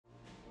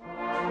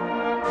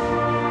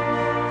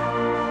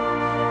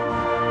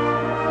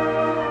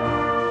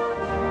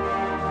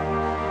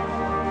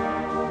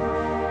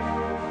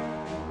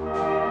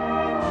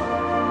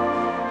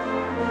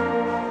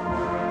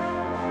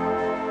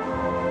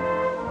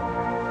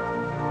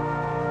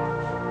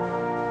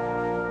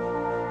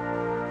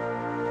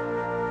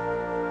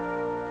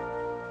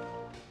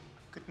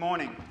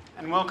morning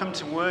and welcome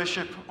to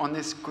worship on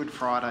this Good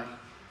Friday.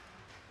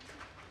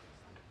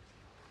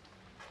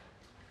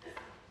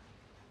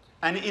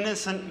 An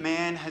innocent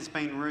man has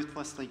been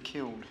ruthlessly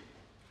killed.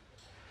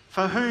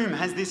 For whom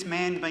has this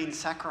man been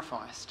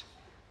sacrificed?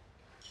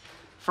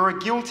 For a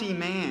guilty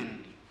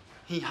man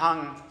he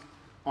hung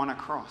on a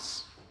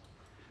cross.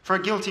 For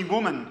a guilty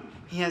woman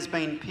he has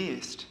been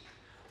pierced.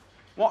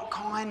 What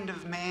kind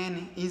of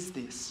man is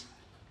this?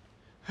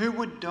 Who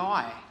would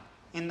die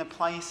in the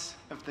place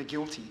of the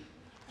guilty?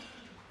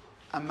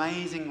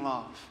 Amazing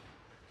love,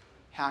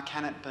 how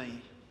can it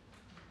be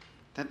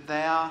that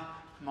thou,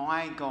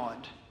 my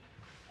God,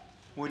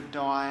 would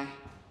die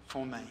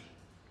for me?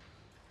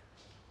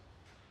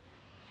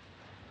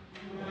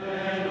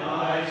 When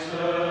I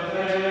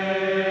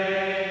survey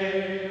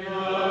the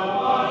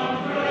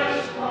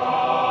wondrous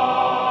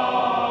cross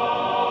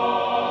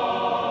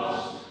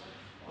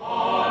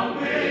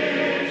on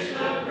which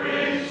the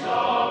Prince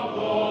of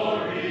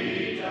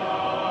Glory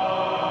died,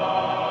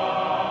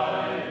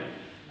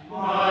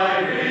 my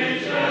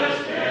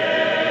richest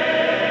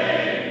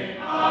gain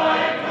I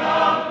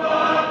count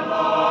but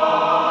loss,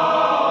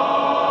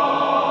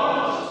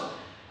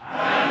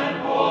 and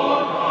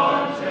more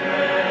content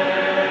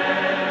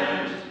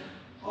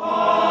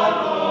on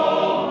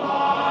all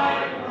my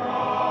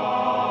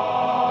pride,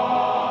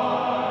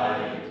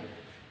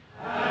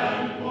 and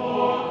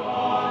more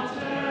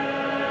content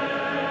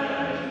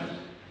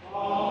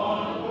on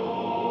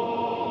all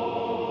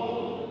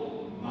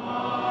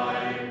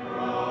my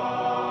pride.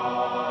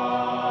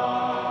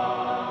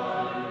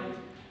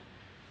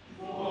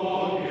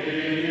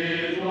 Forbid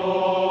it,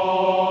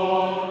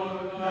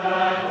 Lord,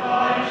 that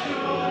I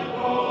should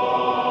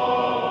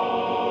boast,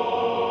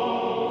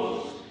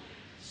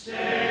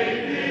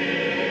 save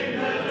in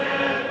the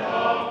death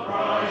of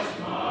Christ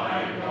my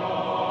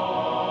God.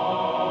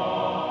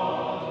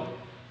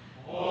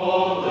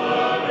 All the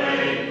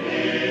vain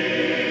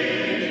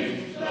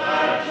things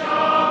that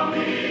charm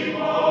me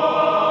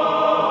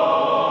most,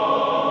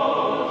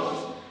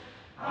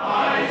 I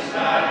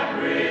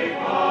sacrificed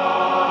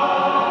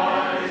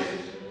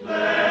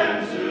them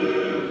to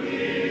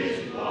his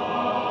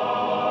blood.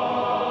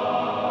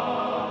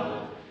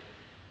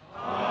 I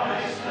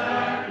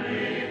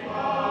sacrificed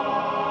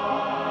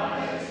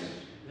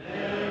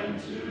them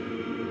to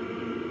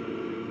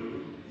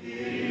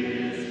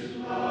his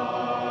blood.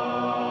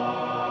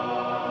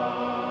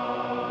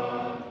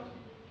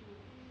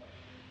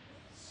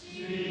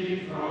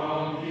 See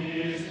from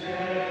his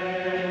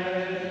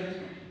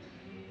head,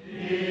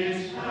 his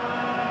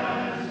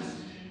hands,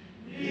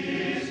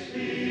 his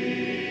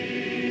feet,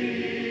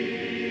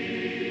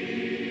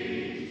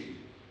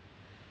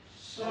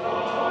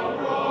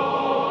 sorrow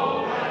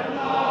and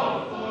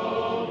love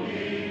flow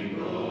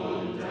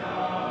mingled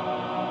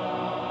down.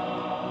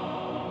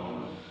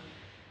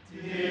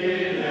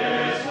 Did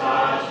there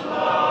such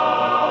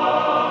love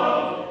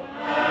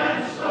and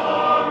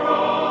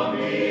sorrow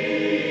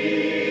meet,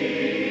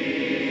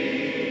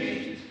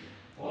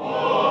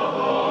 or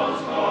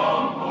thorns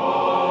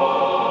composed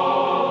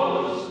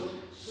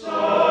so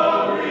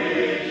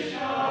rich a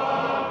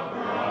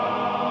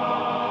crown?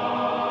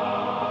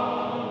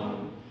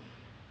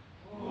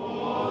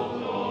 Or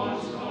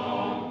thorns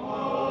composed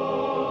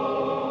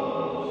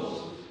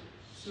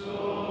so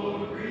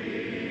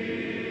rich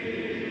a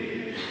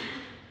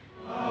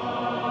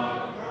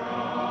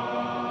crown?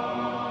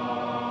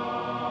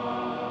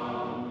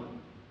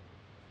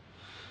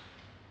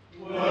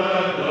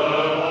 Were the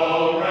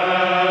whole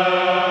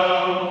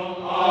realm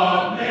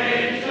of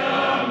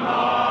nature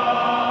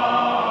mine,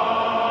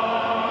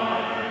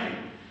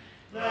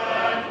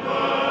 that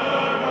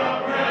were a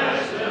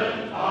present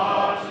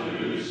far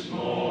too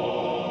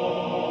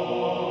small.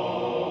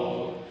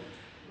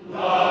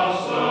 Love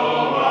so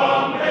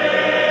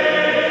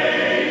amazing,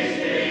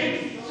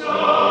 so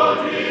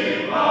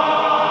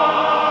divine,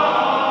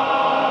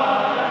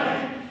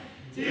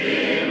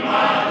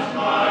 demands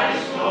my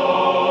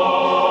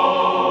soul,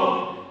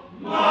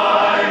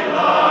 my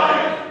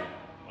life,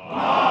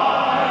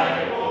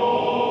 my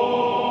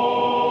all.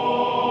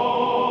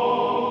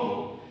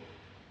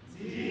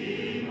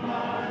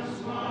 Demands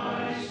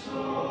my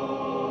soul,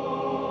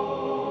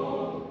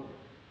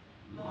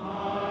 my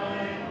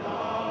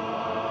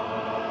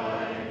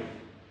life,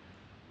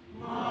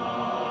 my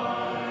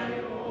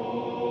all.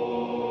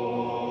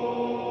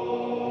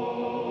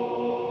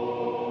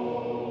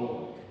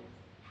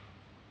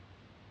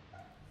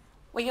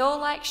 We all,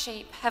 like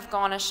sheep, have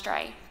gone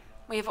astray.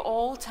 We have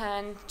all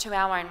turned to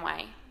our own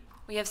way.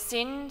 We have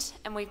sinned,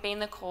 and we've been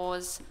the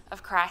cause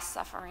of Christ's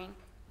suffering.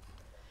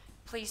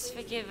 Please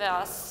forgive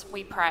us,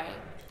 we pray.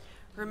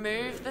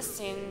 Remove the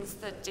sins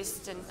that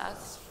distance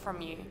us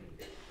from you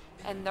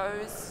and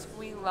those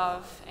we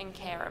love and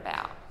care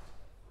about.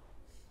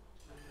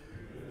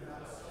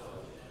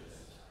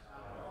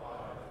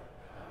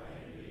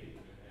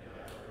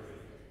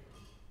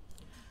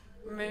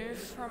 Remove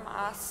from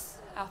us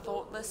our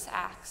thoughtless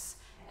acts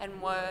and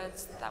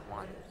words that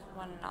wound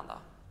one another.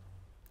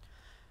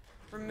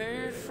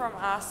 Remove from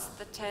us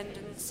the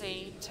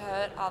tendency to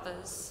hurt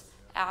others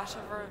out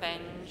of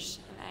revenge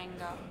and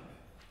anger.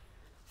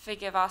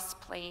 Forgive us,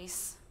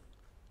 please.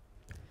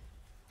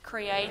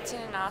 Create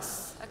in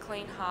us a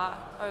clean heart,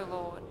 O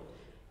Lord,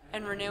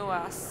 and renew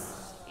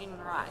us in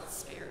right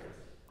spirit.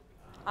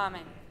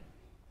 Amen.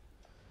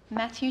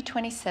 Matthew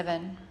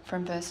 27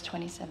 from verse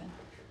 27.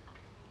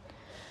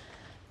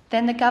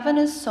 Then the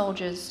governor's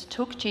soldiers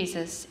took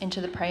Jesus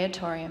into the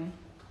praetorium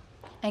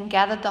and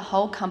gathered the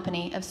whole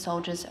company of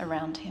soldiers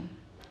around him.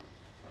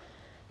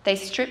 They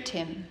stripped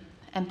him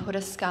and put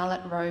a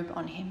scarlet robe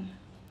on him,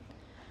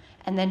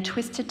 and then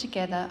twisted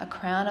together a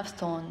crown of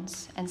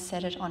thorns and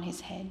set it on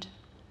his head.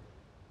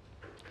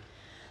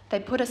 They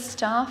put a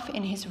staff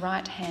in his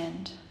right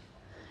hand.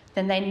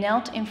 Then they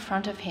knelt in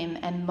front of him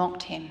and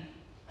mocked him.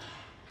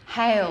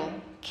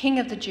 "Hail, King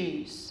of the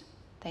Jews,"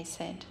 they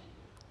said.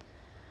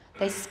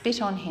 They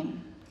spit on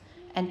him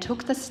and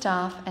took the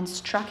staff and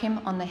struck him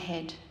on the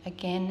head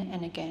again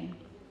and again.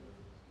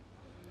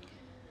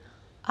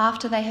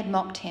 After they had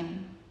mocked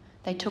him,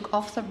 they took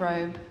off the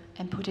robe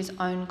and put his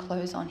own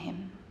clothes on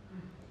him.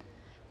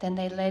 Then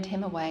they led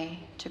him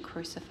away to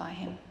crucify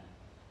him.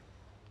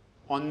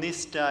 On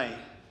this day,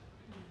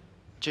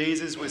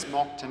 Jesus was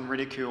mocked and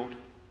ridiculed.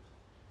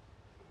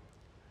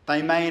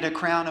 They made a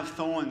crown of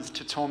thorns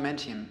to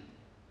torment him,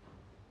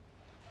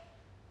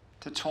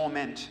 to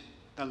torment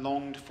the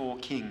longed-for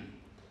king.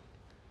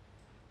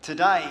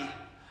 Today,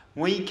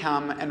 we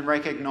come and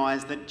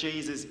recognise that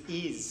Jesus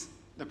is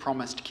the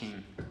promised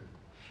king.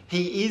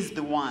 He is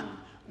the one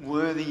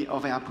worthy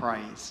of our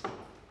praise.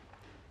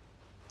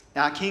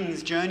 Our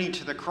king's journey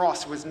to the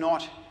cross was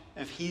not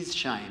of his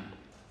shame,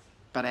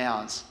 but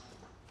ours.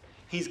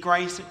 His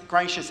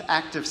gracious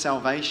act of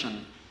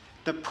salvation,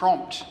 the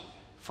prompt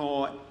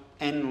for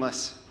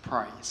endless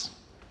praise.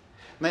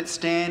 Let's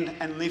stand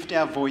and lift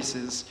our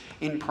voices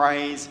in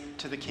praise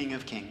to the King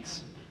of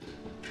Kings.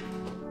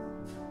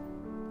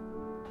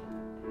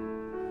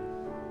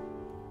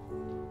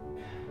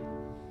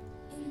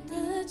 In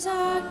the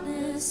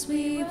darkness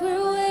we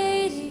were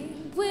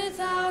waiting,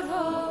 without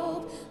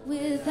hope,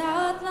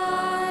 without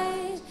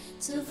light,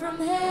 till from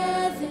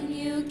heaven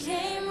you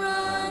came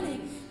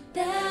running.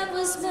 There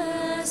was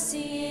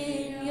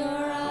mercy in your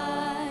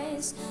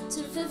eyes,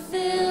 to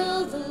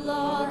fulfill the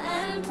law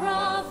and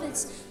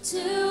prophets. To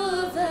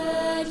a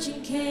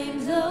virgin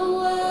came the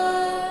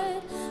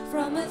word,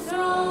 from a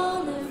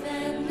throne of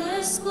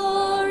endless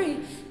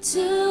glory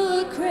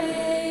to a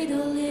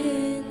cradle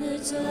in the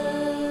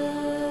dirt.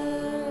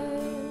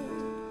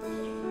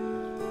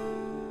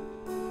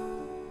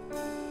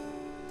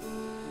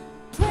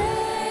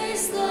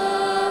 Praise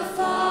the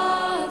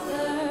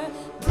Father,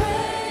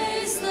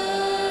 praise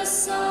the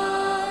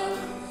Son,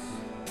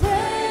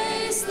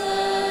 praise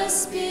the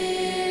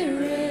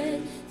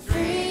Spirit,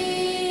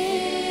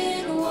 three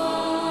in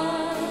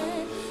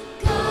one.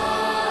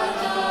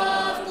 God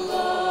of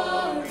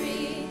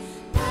glory,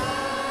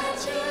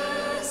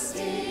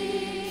 majesty,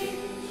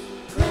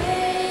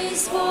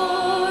 praise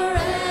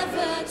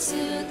forever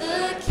to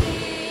the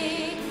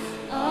King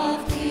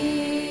of Kings.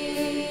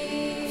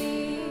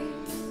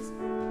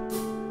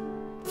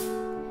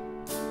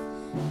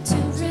 To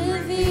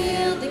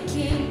reveal the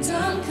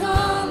kingdom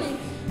coming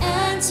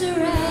and to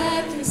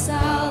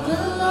reconcile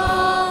the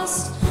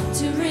lost,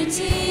 to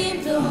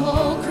redeem the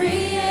whole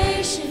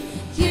creation.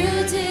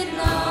 You did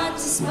not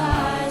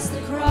despise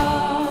the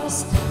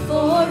cross,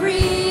 for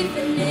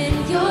even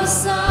in your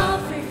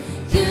suffering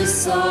you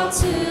saw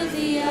to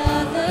the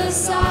other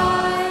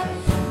side,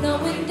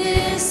 knowing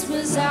this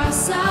was our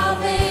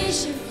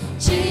salvation.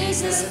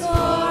 Jesus, for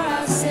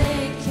our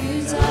sake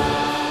you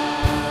died.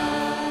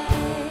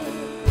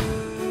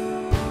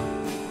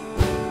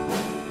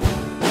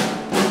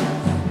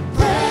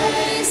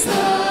 Praise the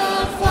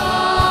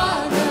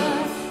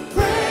Father,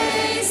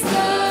 praise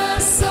the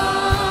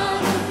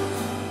Son,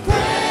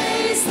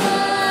 praise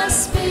the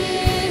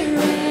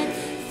Spirit,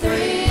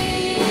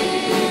 three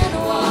in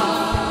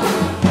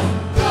one.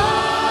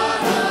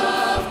 God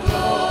of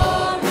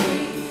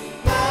glory,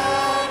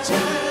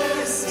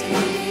 majesty,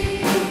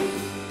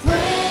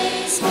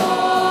 praise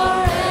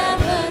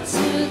forever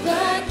to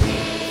the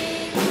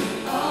King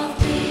of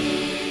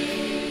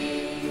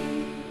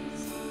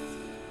Kings.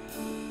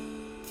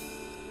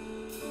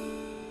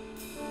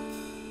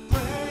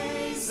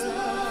 Praise the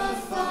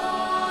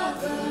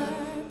Father,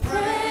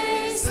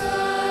 praise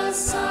the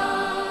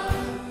Son,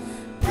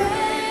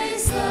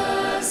 praise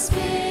the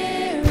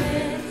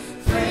Spirit,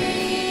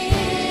 three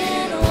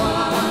in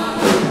one.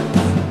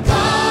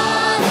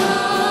 God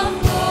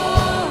of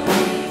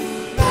glory,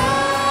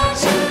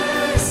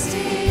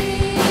 majesty,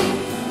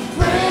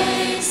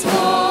 praise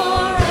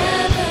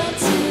forever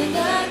to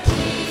the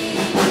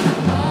King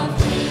of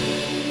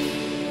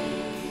Kings.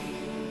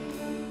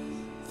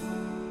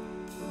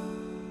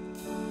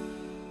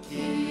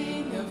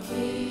 King of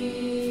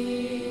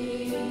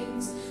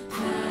Kings,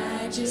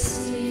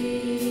 majesty,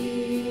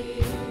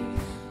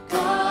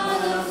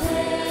 God of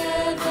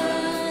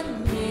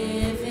heaven,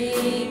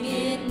 living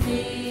in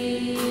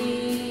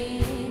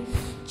me,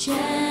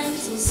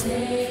 gentle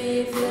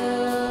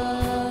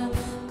Savior,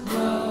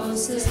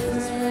 closest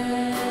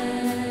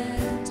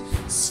friend,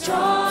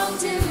 strong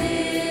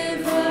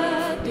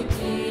deliverer,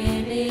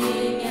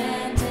 beginning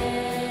and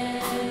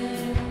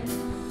end.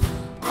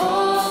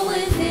 All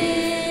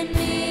within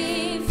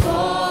me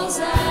falls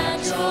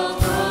at your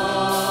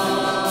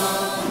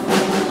throne.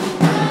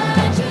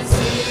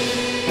 Majesty,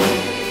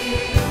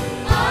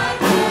 I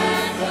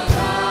cannot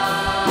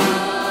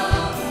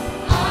bow.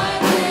 I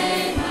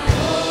lay my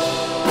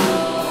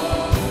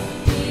all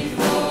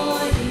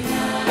before you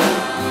now.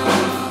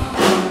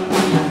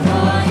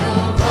 Before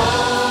your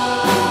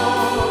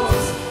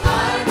walls, I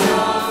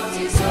don't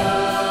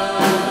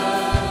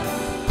deserve.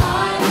 I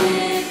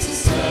live to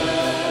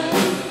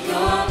serve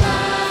your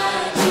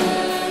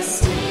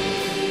majesty.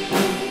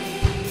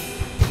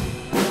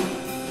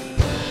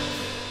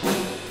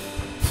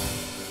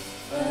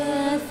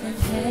 Earth and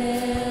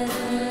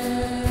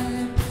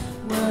heaven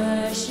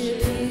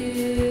worship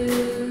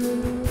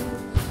you.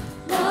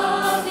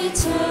 Love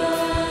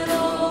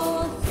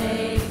eternal,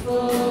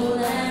 faithful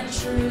and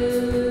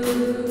true.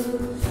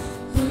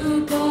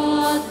 Who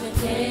bought the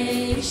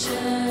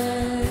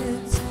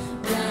nations,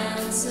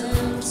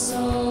 ransomed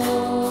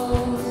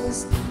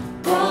souls,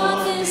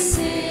 brought the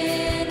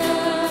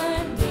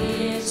sinner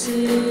near to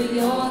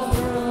your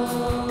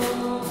throne.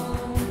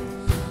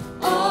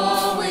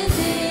 All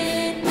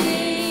within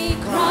me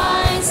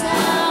cries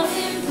out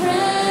in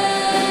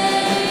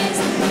praise.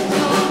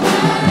 Your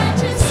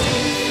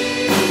majesty,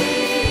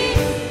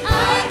 I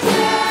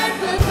can't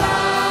but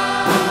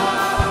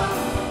bow.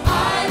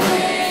 I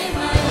lay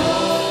my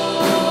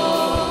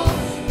all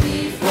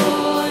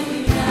before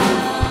you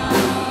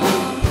now.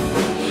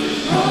 In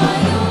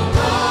royal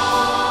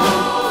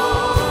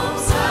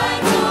robes I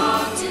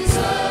don't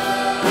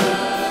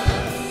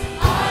deserve.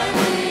 I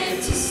live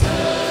to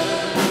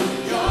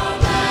serve your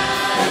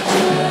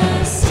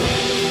majesty.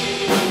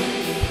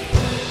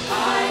 I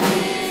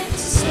live to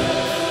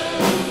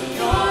serve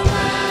your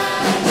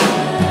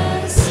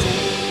majesty.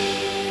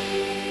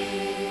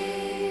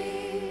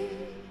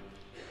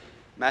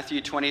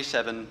 Matthew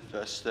 27,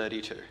 verse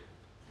 32.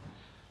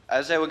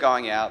 As they were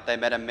going out, they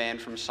met a man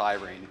from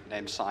Cyrene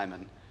named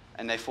Simon,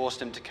 and they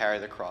forced him to carry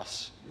the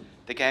cross.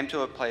 They came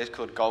to a place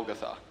called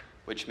Golgotha,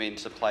 which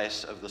means the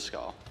place of the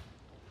skull.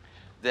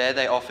 There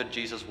they offered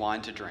Jesus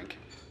wine to drink,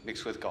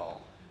 mixed with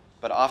gall.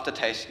 But after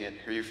tasting it,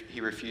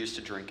 he refused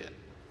to drink it.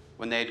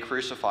 When they had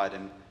crucified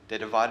him, they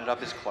divided up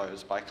his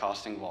clothes by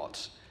casting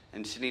lots,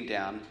 and sitting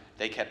down,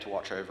 they kept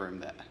watch over him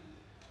there.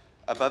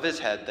 Above his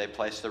head, they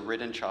placed the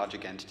written charge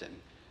against him: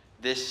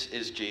 "This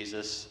is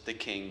Jesus, the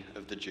King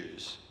of the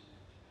Jews."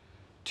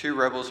 2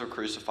 rebels were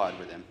crucified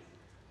with him,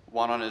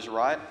 one on his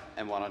right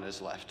and one on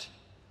his left.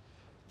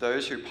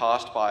 Those who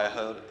passed by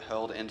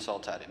hurled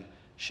insults at him,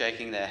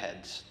 shaking their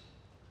heads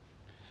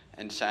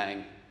and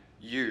saying,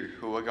 "You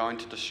who are going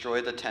to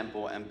destroy the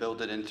temple and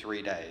build it in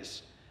 3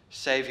 days,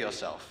 save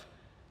yourself.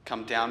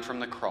 Come down from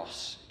the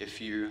cross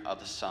if you are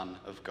the Son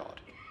of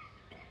God."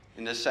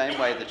 In the same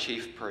way, the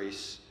chief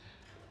priests,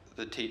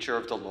 the teacher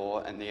of the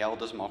law, and the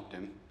elders mocked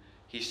him.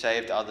 "He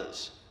saved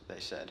others," they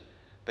said,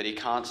 "but he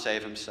can't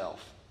save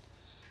himself.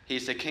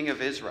 He's the King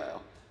of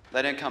Israel.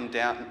 Let him come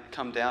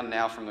down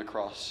now from the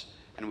cross,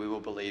 and we will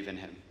believe in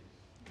him.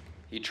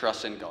 He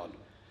trusts in God.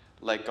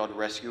 Let God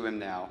rescue him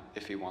now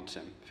if he wants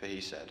him, for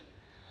he said,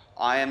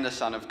 'I am the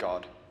Son of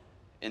God.'"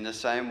 In the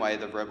same way,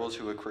 the rebels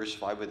who were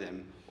crucified with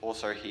him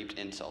also heaped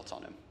insults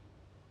on him.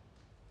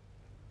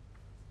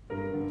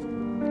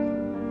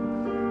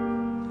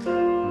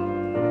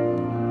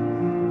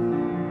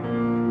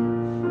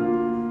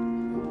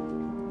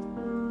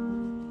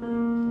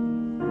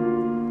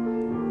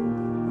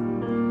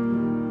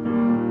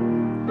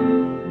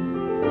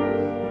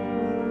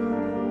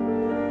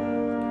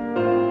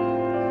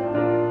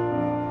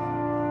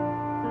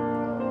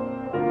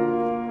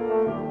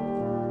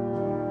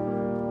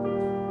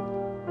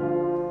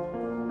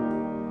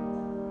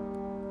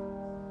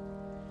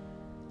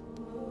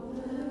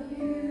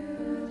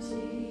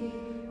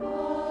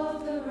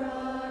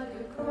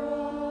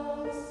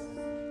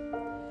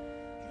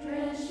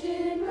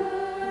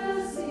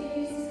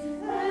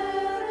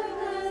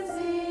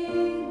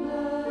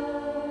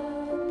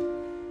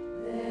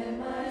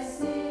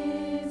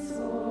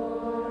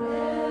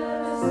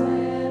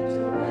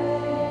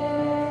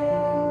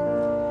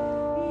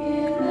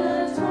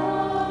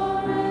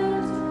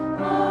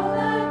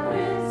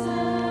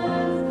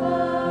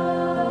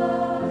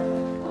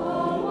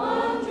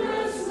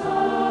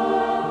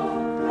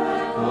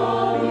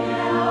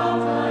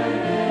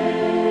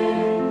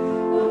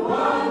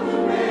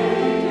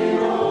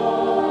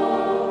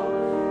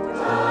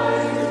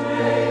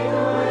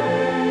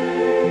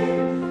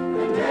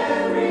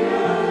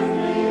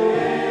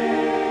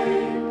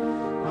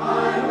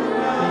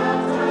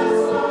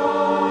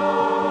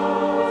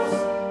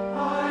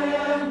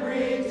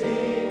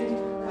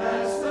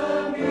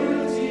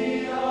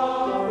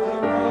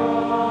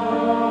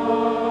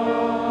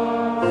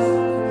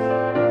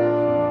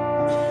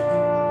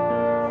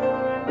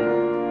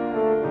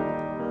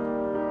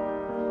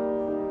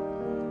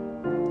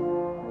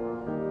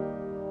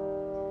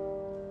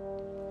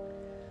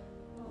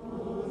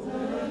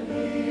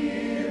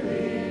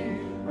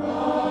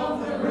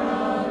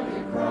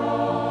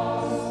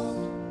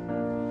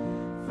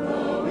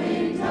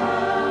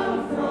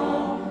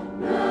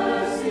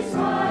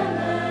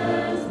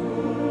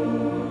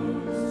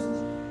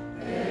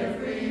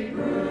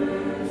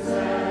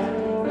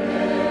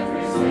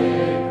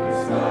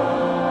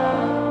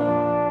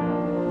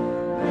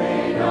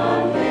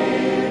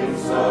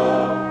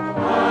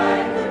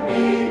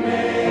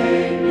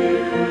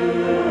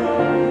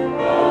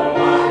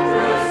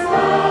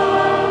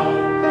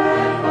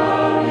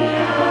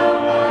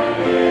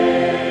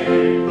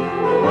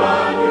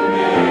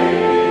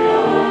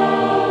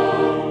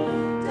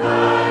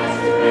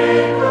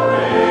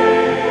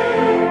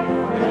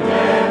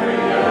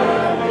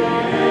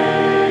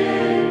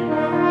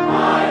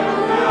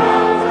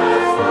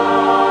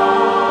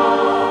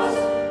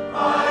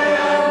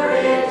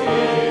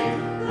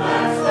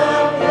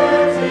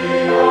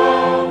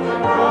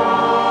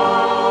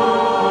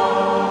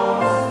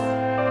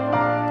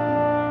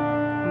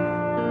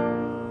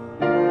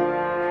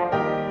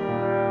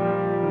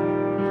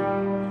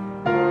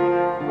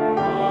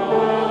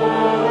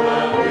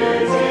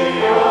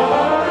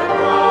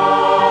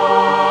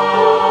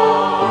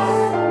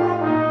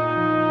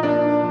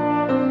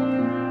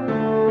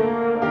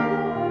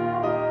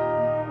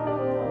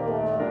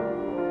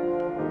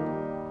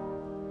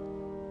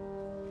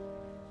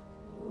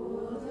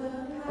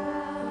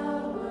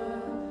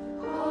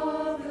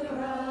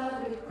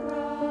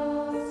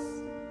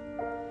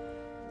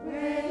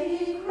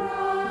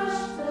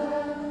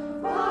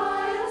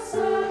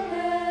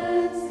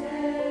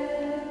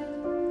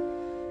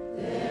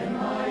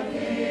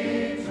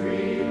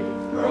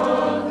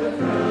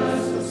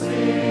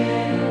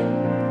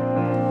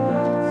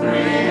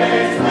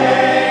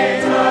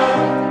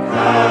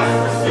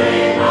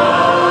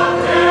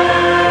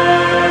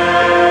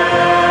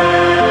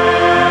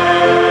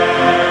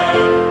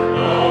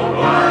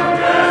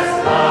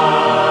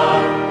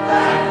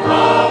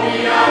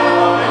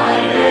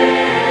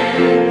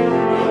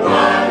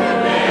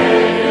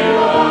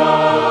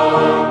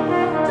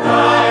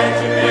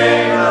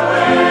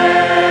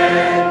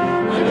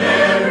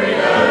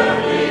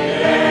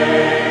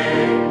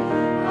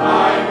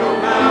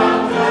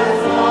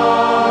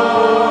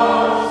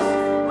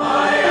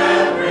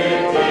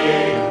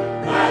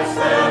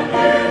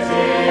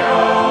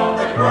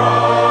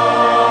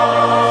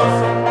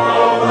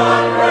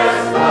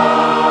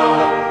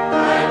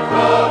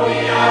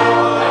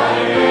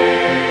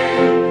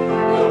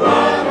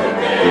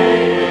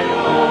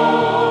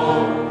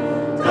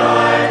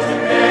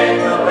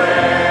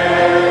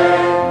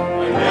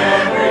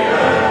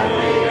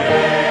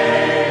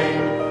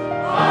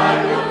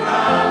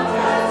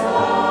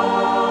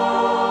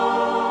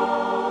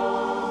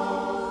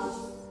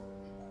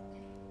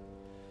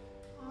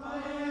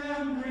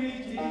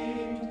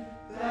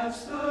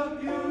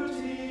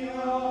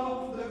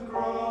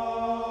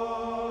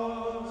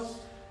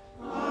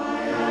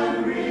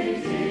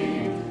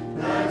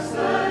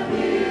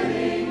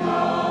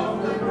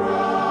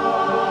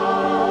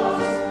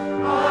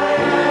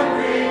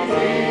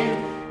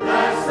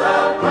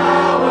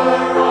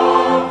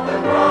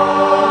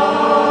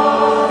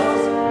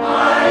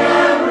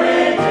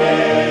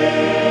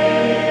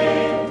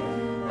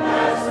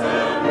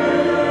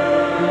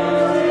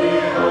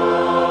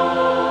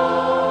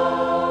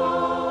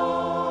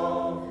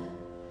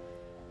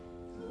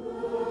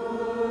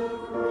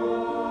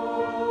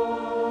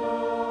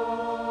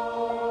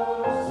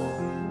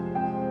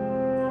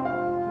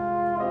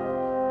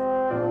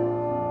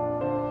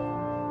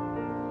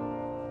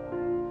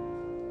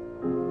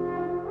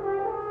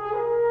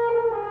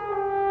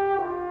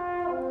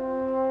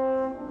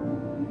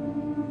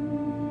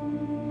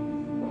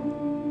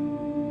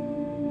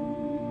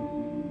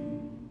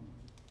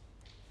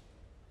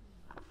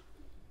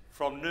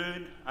 From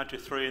noon unto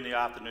 3 in the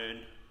afternoon,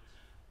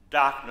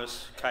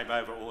 darkness came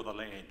over all the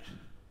land.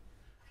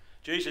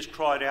 Jesus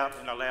cried out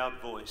in a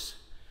loud voice,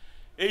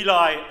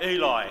 Eli,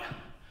 Eli,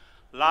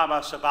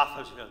 lama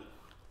sabachthani,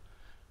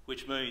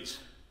 which means,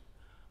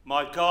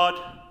 my God,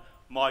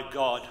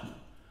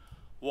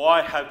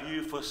 why have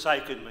you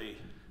forsaken me?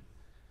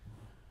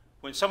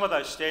 When some of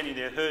those standing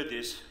there heard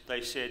this, they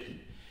said,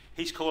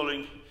 he's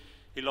calling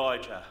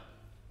Elijah.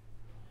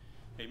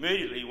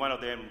 Immediately one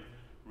of them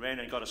ran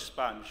and got a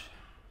sponge.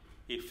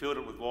 He filled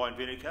it with wine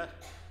vinegar,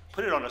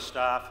 put it on a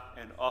staff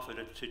and offered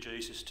it to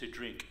Jesus to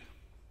drink.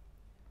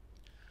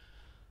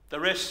 The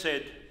rest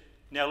said,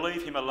 now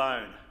leave him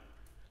alone.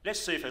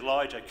 Let's see if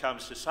Elijah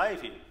comes to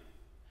save him.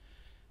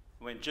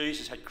 When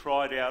Jesus had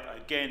cried out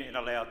again in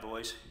a loud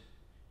voice,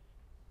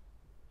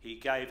 he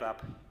gave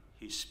up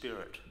his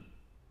spirit.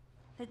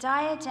 The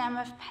diadem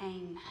of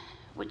pain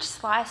which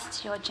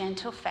sliced your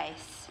gentle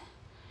face,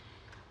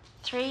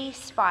 3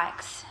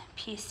 spikes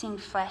piercing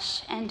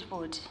flesh and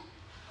wood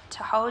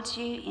to hold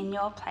you in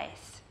your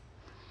place.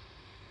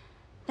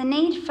 The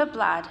need for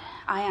blood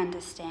I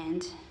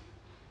understand,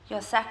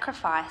 your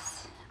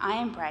sacrifice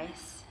I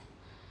embrace,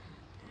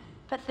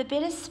 but the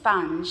bitter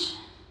sponge,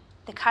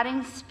 the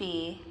cutting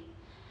spear,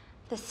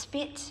 the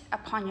spit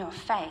upon your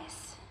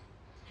face,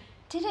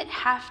 did it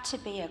have to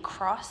be a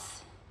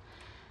cross?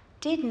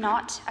 Did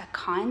not a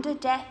kinder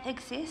death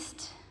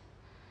exist?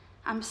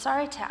 I'm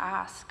sorry to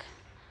ask,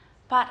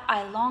 but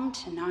I long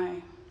to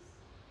know.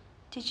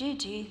 Did you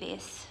do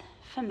this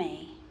for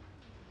me?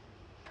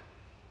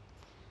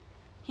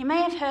 You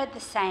may have heard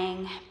the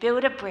saying,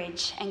 build a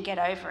bridge and get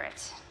over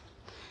it.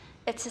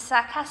 It's a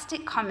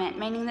sarcastic comment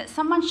meaning that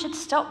someone should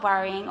stop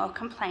worrying or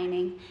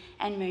complaining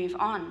and move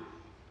on.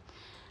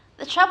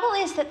 The trouble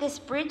is that this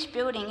bridge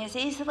building is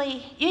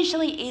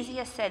usually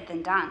easier said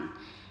than done,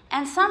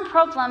 and some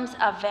problems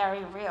are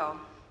very real,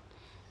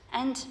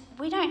 and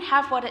we don't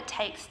have what it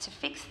takes to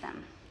fix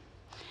them.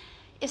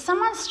 If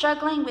someone's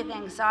struggling with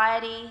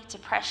anxiety,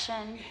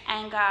 depression,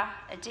 anger,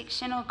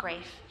 addiction or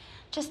grief,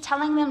 just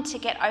telling them to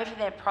get over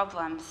their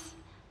problems,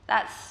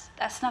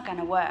 that's not going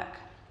to work.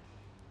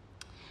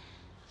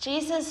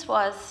 Jesus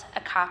was a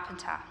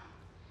carpenter,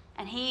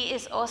 and he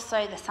is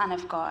also the Son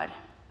of God.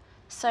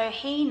 So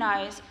he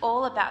knows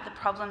all about the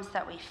problems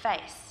that we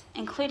face,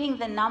 including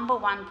the number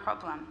one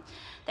problem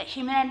that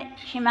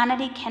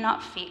humanity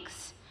cannot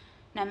fix,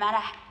 no matter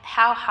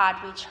how hard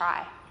we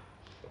try,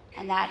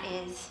 and that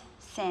is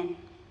sin.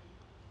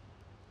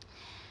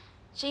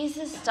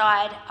 Jesus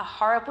died a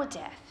horrible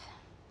death,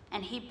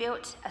 and he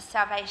built a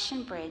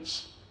salvation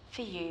bridge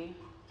for you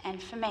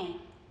and for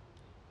me.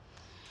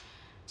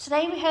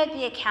 Today we heard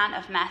the account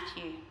of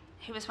Matthew,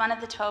 who was one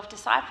of the 12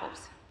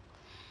 disciples.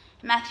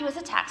 Matthew was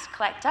a tax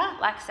collector,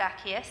 like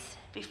Zacchaeus,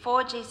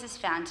 before Jesus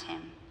found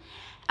him.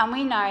 And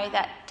we know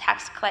that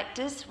tax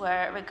collectors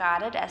were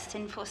regarded as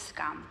sinful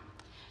scum,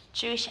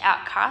 Jewish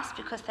outcasts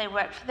because they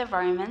worked for the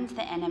Romans,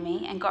 the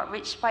enemy, and got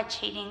rich by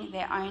cheating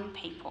their own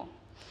people.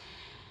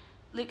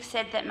 Luke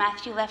said that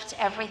Matthew left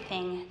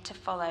everything to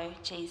follow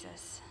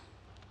Jesus.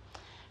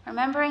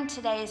 Remembering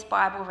today's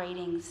Bible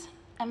readings,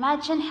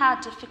 imagine how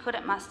difficult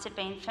it must have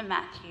been for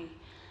Matthew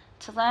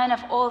to learn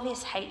of all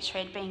this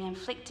hatred being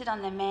inflicted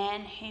on the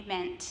man who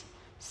meant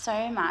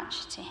so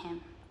much to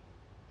him.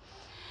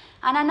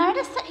 And I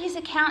noticed that his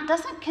account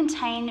doesn't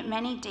contain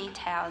many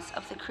details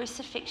of the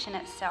crucifixion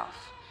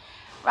itself.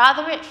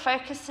 Rather, it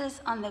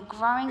focuses on the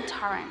growing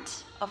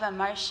torrent of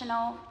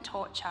emotional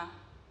torture.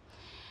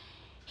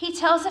 He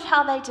tells of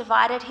how they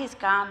divided his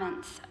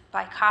garments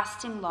by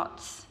casting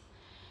lots.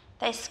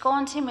 They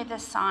scorned him with a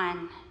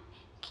sign,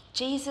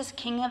 Jesus,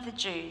 King of the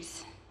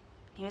Jews.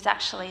 He was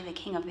actually the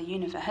king of the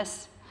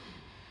universe.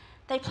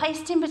 They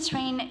placed him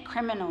between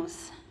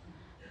criminals.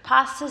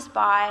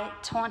 Passers-by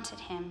taunted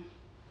him.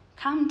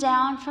 Come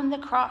down from the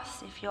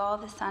cross if you're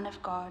the Son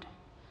of God.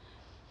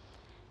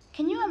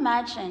 Can you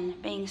imagine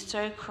being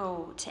so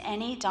cruel to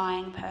any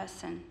dying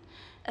person,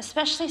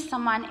 especially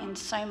someone in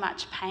so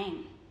much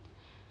pain?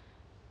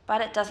 But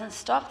it doesn't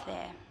stop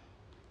there.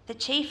 The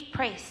chief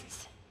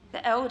priests,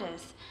 the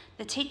elders,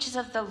 the teachers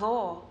of the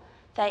law,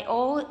 they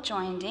all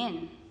joined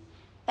in.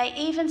 They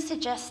even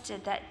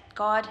suggested that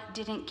God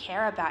didn't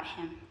care about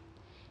him.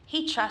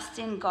 He trusts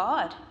in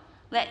God.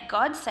 Let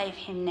God save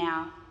him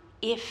now,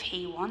 if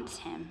he wants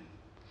him.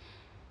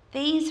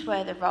 These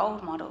were the role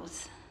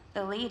models,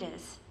 the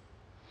leaders.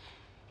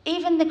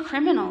 Even the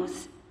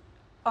criminals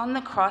on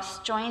the cross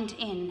joined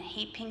in,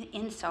 heaping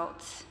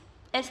insults.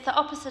 It's the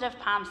opposite of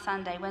Palm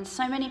Sunday, when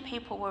so many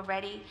people were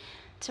ready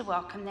to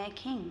welcome their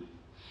king.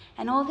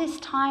 And all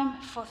this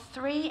time, for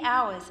 3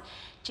 hours,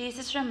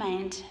 Jesus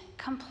remained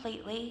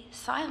completely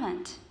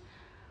silent.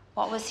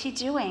 What was he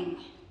doing?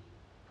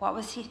 What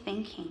was he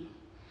thinking?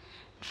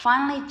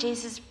 Finally,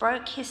 Jesus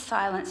broke his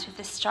silence with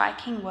the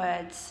striking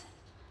words,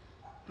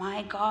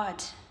 my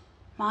God,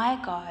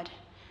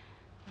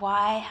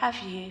 why have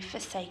you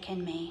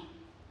forsaken me?"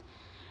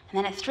 And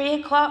then at 3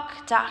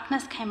 o'clock,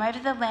 darkness came over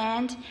the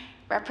land,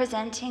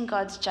 representing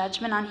God's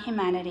judgment on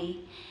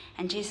humanity.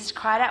 And Jesus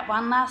cried out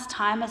one last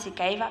time as he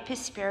gave up his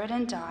spirit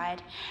and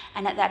died.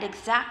 And at that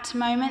exact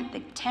moment, the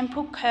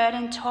temple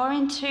curtain tore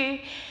in two,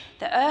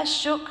 the earth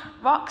shook,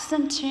 rocks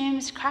and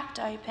tombs cracked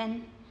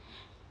open,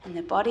 and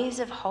the bodies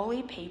of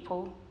holy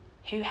people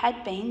who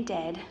had been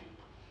dead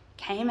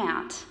came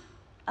out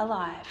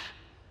alive.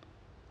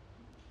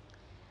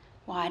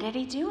 Why did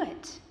he do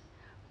it?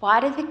 Why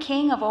did the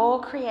King of all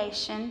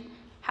creation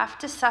have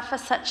to suffer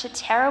such a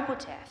terrible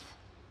death?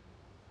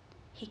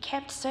 He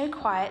kept so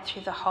quiet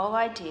through the whole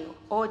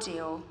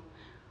ordeal.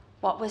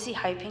 What was he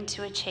hoping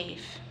to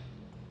achieve?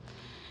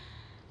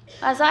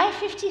 Isaiah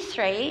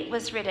 53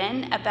 was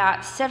written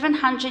about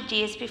 700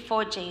 years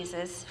before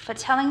Jesus,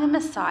 foretelling the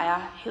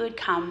Messiah who would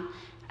come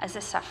as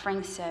a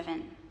suffering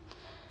servant.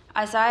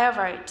 Isaiah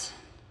wrote,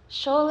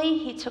 "Surely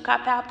he took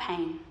up our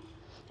pain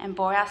and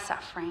bore our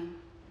suffering.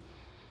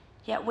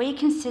 Yet we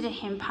consider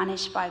him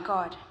punished by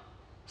God,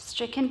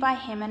 stricken by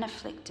him and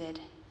afflicted.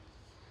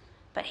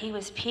 But he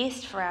was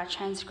pierced for our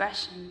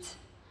transgressions.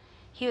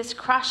 He was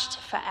crushed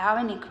for our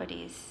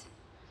iniquities.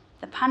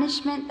 The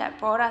punishment that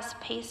brought us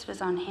peace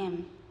was on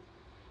him,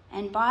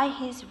 and by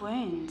his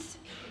wounds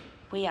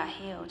we are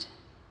healed.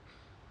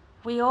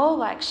 We all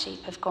like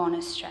sheep have gone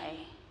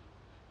astray.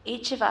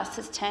 Each of us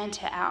has turned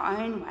to our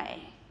own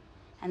way,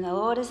 and the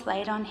Lord has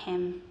laid on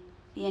him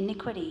the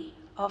iniquity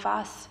of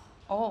us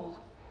all.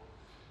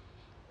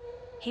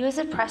 He was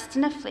oppressed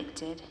and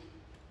afflicted,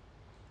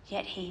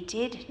 yet he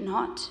did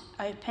not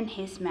open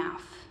his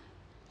mouth.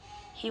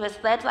 He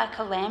was led like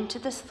a lamb to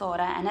the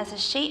slaughter, and as a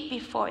sheep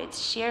before its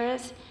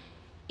shearers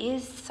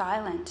is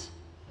silent,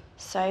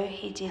 so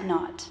he did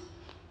not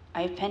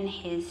open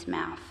his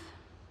mouth."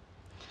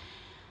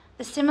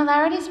 The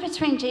similarities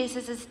between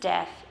Jesus'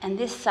 death and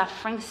this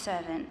suffering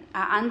servant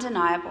are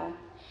undeniable.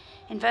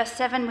 In verse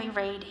 7 we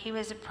read, "He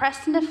was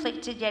oppressed and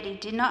afflicted, yet he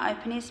did not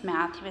open his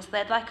mouth. He was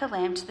led like a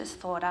lamb to the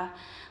slaughter,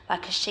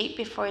 like a sheep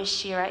before his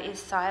shearer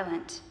is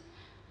silent."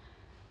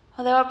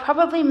 Well, there were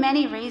probably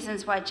many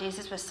reasons why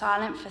Jesus was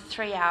silent for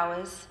 3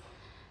 hours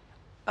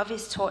of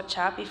his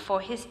torture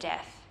before his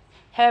death.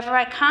 However,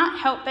 I can't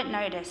help but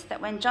notice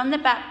that when John the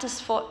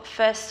Baptist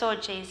first saw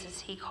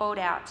Jesus, he called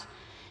out,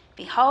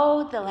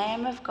 "Behold the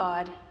Lamb of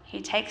God who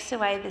takes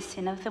away the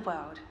sin of the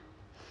world."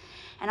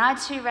 And I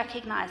too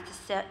recognize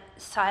the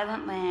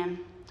silent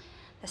lamb,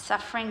 the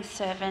suffering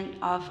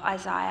servant of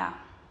Isaiah.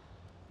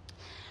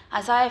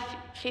 Isaiah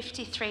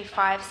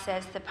 53:5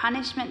 says, "The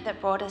punishment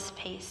that brought us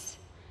peace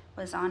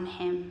was on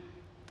him."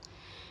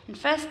 And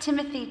 1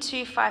 Timothy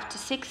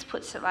 2:5-6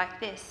 puts it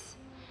like this: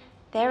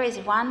 "There is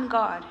one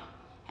God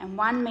and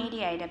one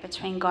mediator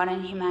between God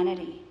and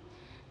humanity,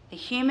 the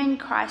human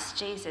Christ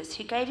Jesus,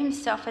 who gave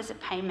himself as a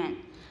payment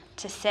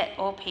to set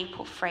all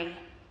people free."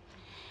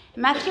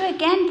 Matthew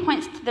again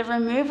points to the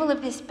removal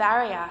of this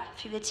barrier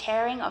through the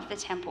tearing of the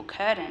temple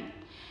curtain.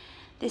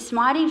 This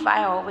mighty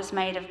veil was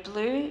made of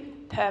blue,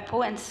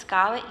 purple, and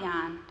scarlet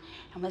yarn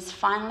and was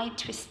finely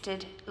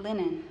twisted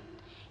linen.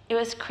 It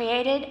was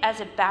created as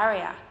a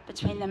barrier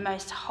between the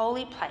most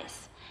holy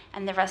place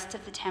and the rest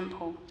of the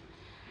temple.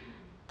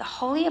 the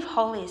Holy of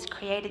Holies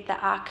created the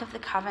Ark of the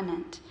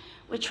Covenant,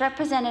 which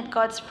represented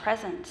God's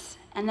presence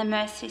and the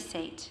mercy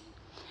seat,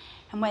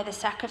 and where the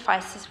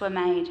sacrifices were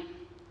made.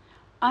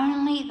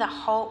 Only the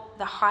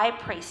high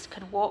priest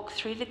could walk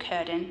through the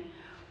curtain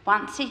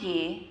once a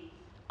year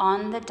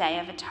on the Day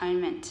of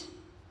Atonement,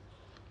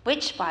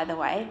 which, by the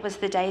way, was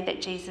the day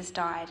that Jesus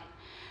died,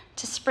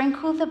 to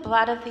sprinkle the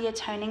blood of the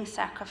atoning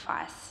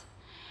sacrifice.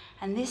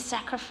 And this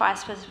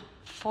sacrifice was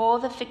for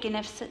the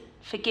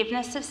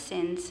forgiveness of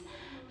sins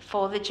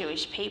for the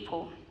Jewish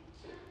people.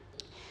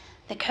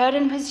 The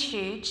curtain was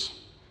huge,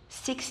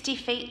 60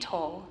 feet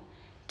tall,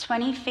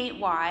 20 feet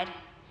wide,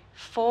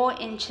 4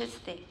 inches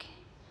thick.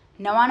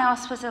 No one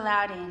else was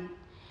allowed in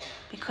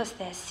because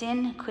their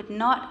sin could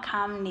not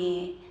come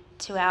near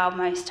to our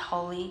most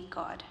holy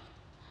God.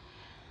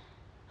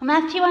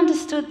 Matthew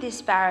understood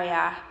this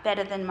barrier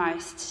better than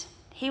most.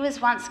 He was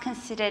once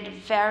considered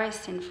very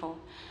sinful.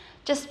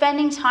 Just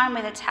spending time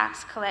with a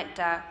tax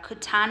collector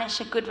could tarnish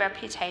a good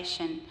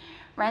reputation,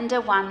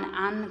 render one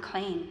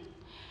unclean.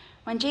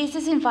 When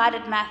Jesus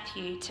invited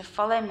Matthew to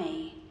follow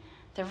me,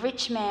 the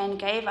rich man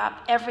gave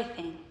up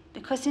everything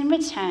because in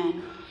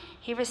return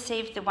he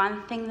received the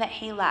one thing that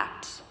he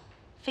lacked: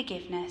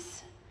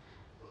 forgiveness,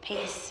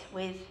 peace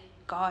with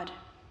God.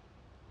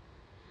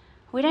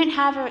 We don't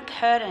have a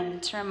curtain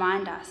to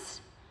remind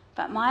us,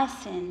 but my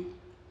sin,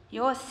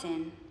 your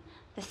sin,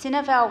 the sin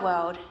of our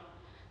world,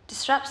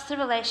 disrupts the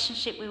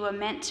relationship we were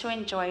meant to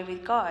enjoy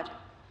with God.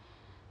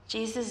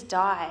 Jesus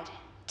died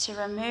to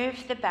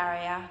remove the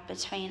barrier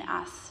between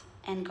us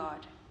and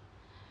God.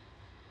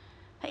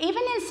 But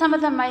even in some of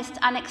the most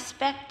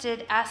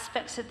unexpected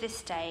aspects of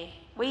this day,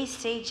 we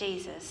see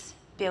Jesus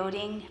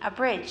building a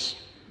bridge.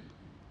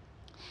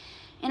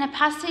 In our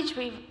passage,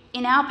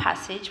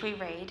 we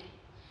read,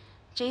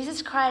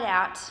 Jesus cried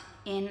out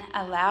in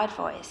a loud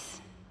voice,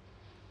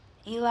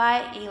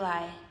 "Eli,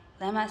 Eli,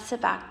 lema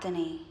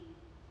sabachthani?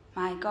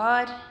 My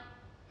God,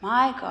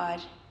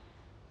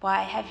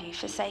 why have you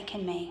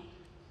forsaken me?"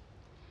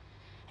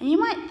 And you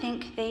might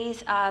think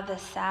these are the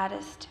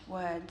saddest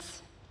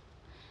words.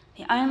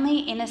 The only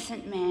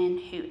innocent man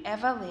who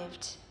ever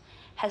lived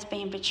has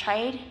been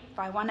betrayed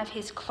by one of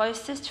his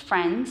closest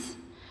friends,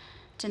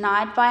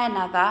 denied by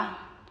another,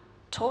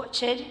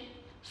 tortured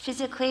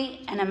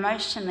physically and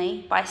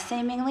emotionally by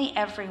seemingly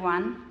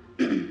everyone.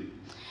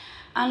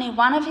 Only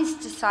one of his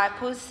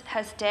disciples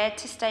has dared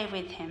to stay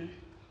with him.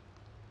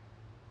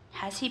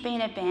 Has he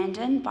been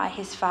abandoned by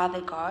his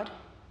Father God?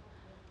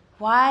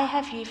 Why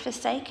have you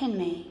forsaken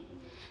me?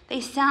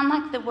 These sound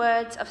like the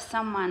words of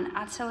someone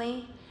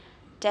utterly,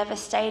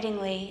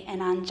 devastatingly, and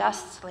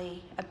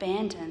unjustly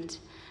abandoned.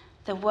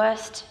 The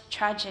worst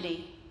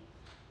tragedy.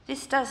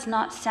 This does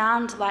not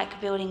sound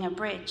like building a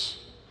bridge,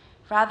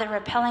 rather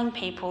repelling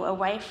people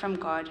away from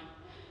God.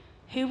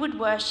 Who would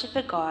worship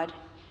a God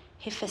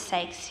who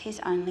forsakes his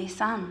only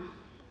Son?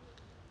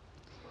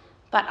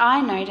 But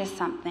I notice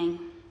something.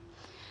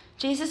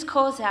 Jesus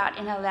calls out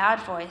in a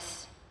loud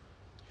voice,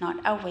 not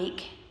a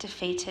weak,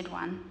 defeated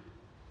one,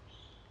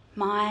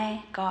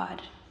 "My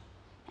God."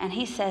 And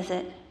he says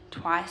it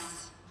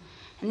twice.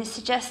 And this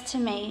suggests to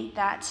me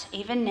that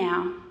even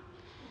now,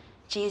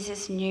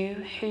 Jesus knew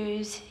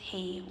whose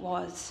he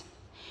was.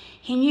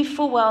 He knew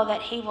full well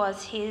that he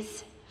was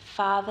his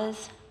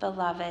Father's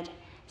beloved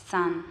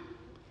Son.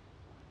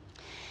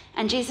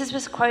 And Jesus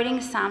was quoting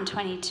Psalm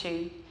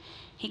 22.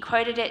 He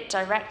quoted it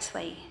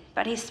directly,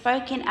 but he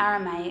spoke in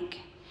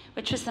Aramaic,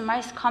 which was the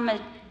most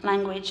common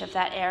language of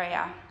that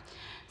area,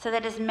 so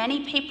that as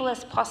many people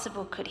as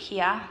possible could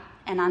hear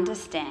and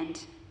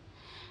understand.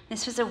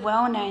 This was a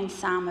well-known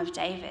Psalm of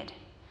David.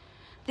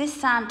 This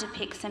psalm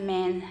depicts a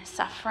man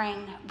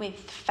suffering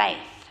with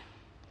faith.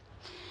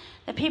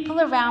 The people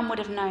around would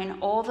have known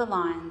all the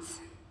lines.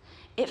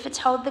 It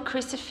foretold the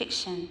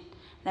crucifixion.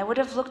 They would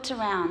have looked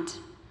around.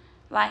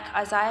 Like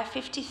Isaiah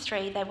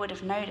 53, they would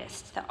have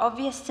noticed the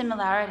obvious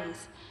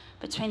similarities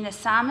between the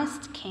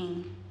psalmist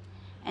king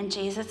and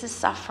Jesus'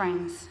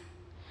 sufferings.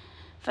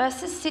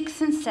 Verses 6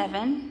 and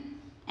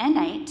 7 and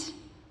 8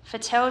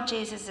 foretell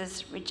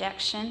Jesus'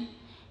 rejection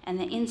and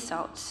the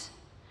insults.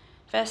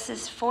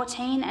 Verses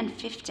 14 and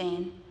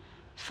 15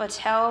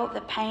 foretell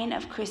the pain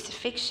of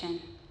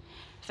crucifixion.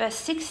 Verse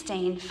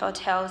 16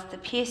 foretells the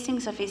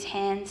piercings of his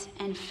hands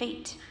and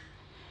feet.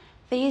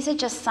 These are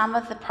just some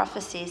of the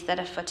prophecies that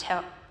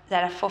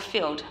are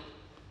fulfilled.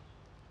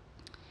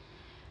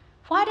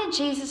 Why did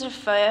Jesus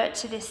refer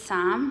to this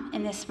psalm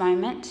in this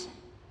moment?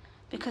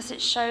 Because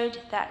it showed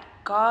that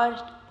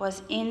God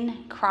was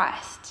in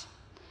Christ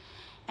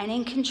and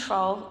in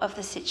control of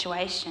the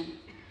situation.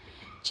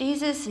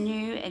 Jesus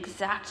knew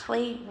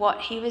exactly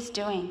what he was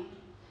doing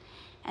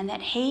and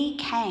that he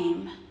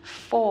came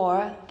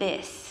for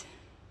this.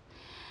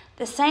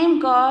 The same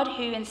God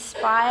who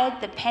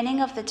inspired the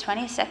penning of the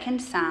 22nd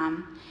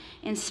Psalm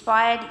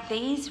inspired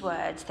these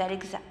words that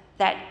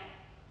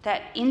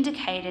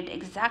indicated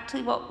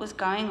exactly what was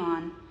going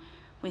on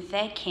with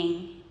their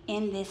King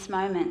in this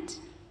moment.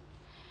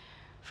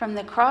 From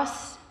the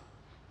cross,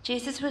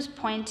 Jesus was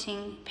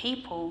pointing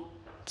people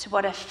to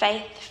what a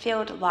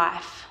faith-filled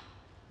life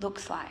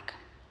looks like.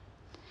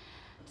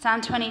 Psalm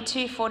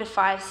 22,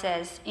 4-5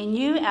 says, "In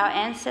you our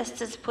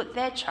ancestors put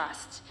their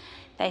trust.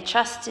 They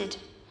trusted,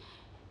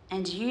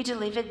 and you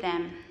delivered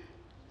them.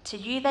 To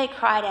you they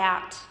cried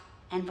out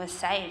and were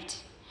saved.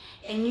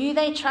 In you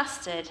they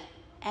trusted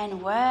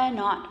and were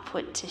not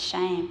put to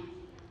shame."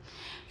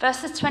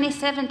 Verses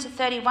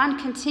 27-31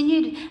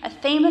 continued a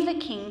theme of a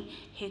king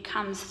who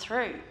comes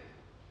through.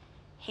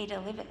 He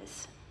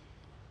delivers.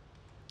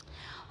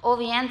 All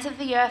the ends of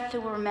the earth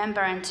will remember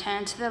and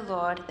turn to the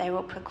Lord. They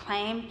will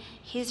proclaim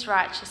his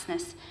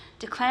righteousness,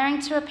 declaring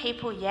to a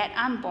people yet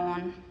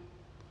unborn,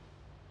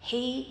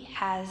 he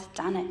has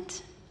done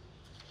it.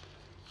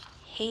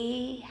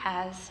 He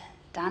has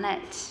done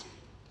it.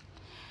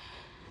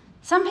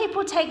 Some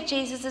people take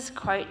Jesus'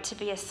 quote to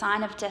be a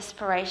sign of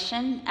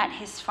desperation at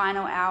his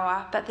final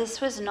hour, but this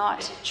was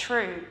not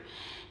true.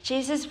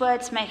 Jesus'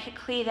 words make it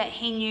clear that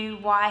he knew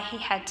why he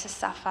had to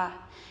suffer.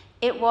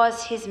 It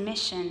was his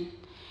mission,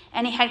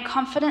 and he had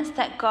confidence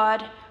that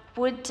God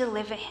would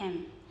deliver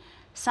him.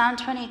 Psalm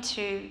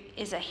 22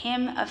 is a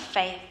hymn of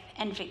faith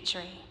and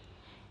victory,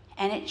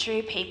 and it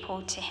drew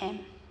people to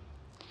him.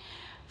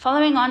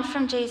 Following on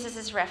from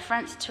Jesus'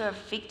 reference to a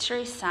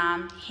victory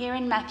psalm here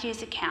in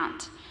Matthew's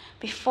account,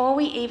 before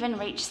we even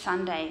reach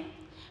Sunday,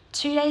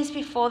 2 days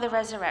before the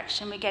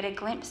resurrection, we get a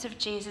glimpse of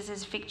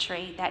Jesus'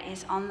 victory that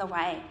is on the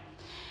way.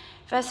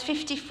 Verse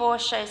 54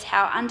 shows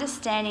how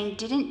understanding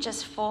didn't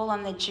just fall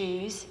on the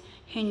Jews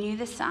who knew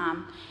the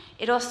psalm,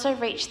 it also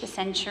reached the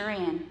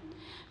centurion.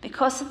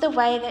 Because of the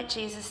way that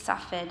Jesus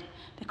suffered,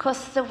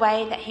 because of the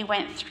way that he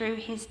went through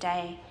his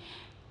day,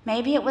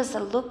 maybe it was a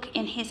look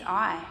in his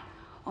eye,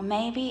 or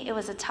maybe it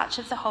was a touch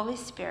of the Holy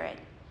Spirit.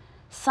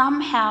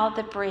 Somehow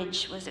the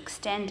bridge was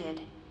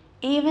extended,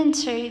 even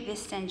to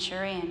this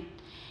centurion,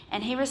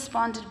 and he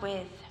responded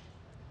with,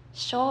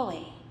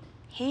 "Surely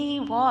he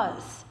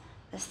was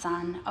the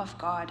Son of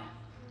God."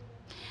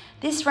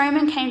 This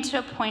Roman came to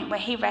a point where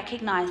he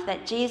recognized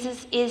that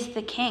Jesus is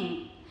the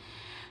King.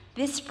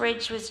 This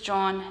bridge was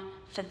drawn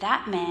for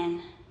that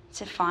man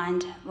to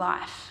find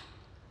life.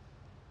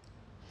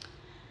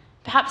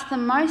 Perhaps the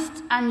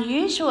most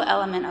unusual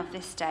element of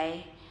this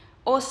day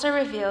also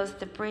reveals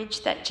the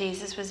bridge that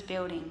Jesus was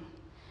building.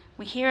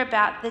 We hear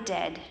about the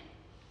dead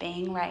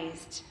being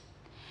raised.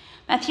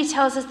 Matthew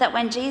tells us that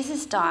when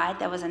Jesus died,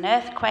 there was an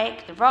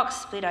earthquake, the rocks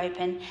split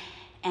open,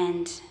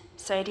 and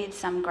so did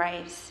some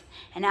graves.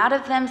 And out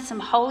of them, some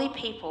holy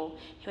people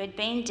who had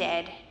been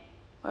dead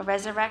were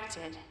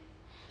resurrected.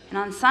 And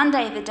on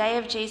Sunday, the day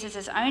of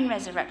Jesus' own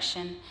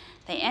resurrection,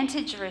 they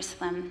entered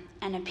Jerusalem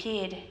and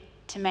appeared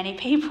to many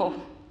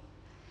people.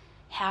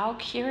 How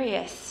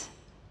curious,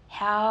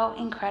 how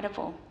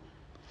incredible.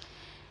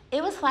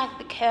 It was like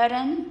the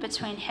curtain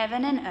between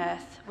heaven and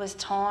earth was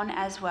torn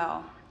as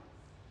well.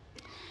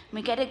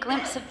 We get a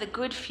glimpse of the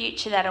good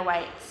future that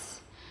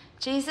awaits.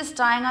 Jesus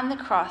dying on the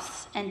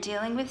cross and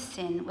dealing with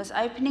sin was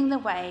opening the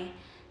way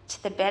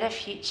to the better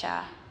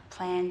future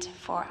planned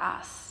for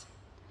us.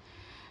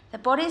 The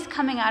bodies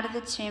coming out of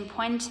the tomb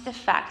pointed to the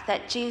fact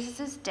that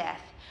Jesus'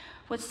 death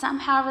would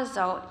somehow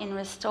result in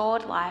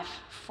restored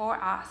life for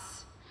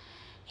us.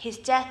 His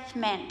death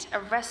meant a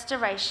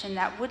restoration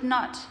that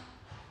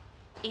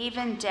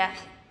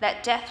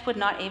death would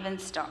not even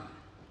stop.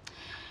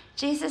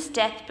 Jesus'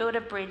 death built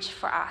a bridge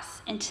for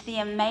us into the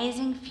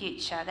amazing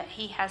future that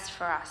he has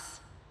for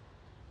us,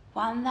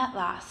 one that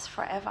lasts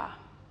forever.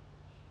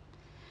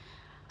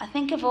 I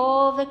think of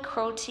all the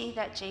cruelty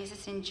that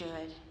Jesus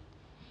endured.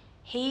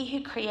 He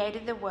who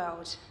created the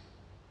world,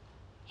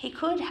 he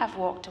could have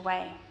walked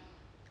away.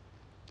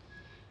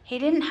 He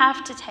didn't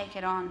have to take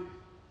it on.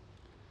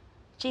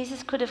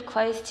 Jesus could have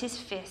closed his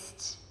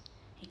fist.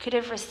 He could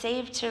have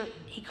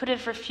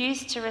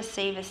refused to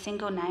receive a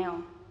single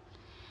nail.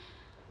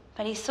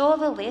 But he saw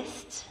the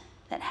list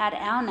that had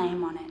our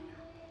name on it.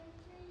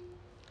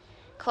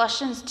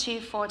 Colossians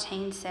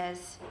 2:14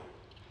 says,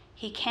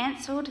 "He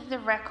cancelled the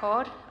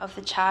record of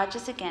the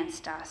charges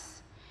against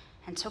us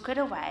and took it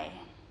away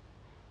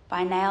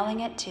by nailing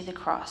it to the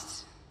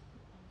cross."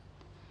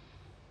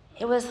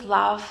 It was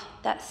love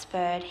that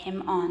spurred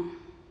him on.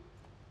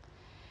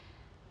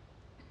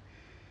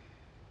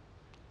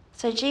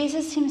 So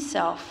Jesus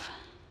himself,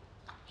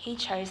 he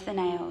chose the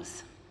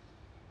nails.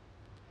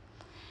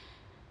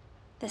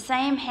 The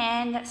same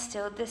hand that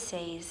stilled the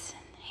seas,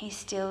 he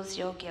stills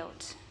your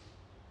guilt.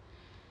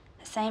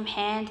 The same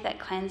hand that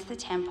cleansed the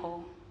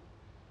temple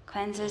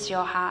cleanses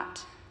your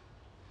heart.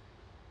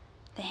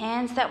 The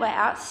hands that were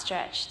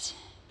outstretched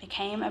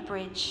became a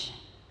bridge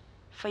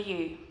for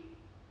you,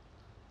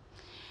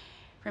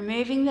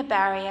 removing the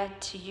barrier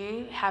to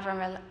you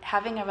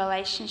having a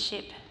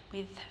relationship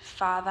with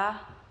Father,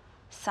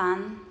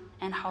 Son,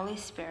 and Holy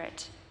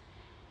Spirit,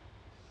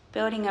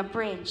 building a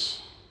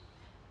bridge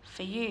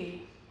for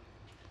you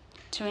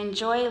to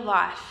enjoy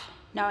life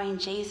knowing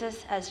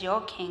Jesus as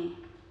your King,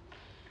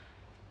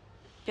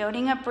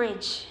 building a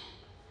bridge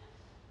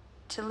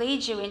to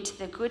lead you into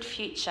the good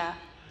future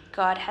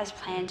God has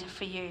planned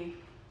for you.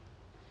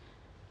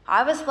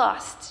 I was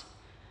lost,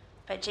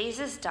 but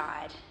Jesus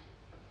died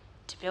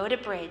to build a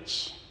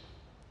bridge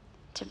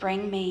to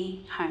bring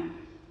me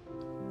home.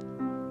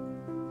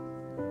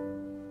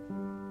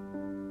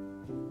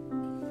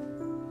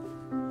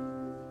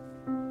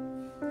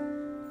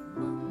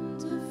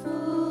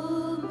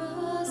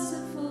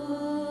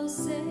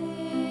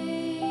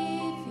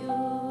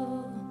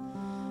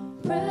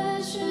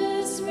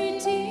 precious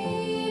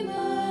Redeemer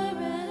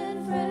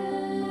and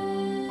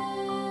friend.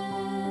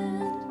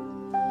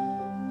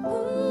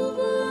 Who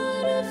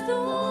would have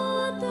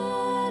thought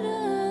that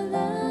a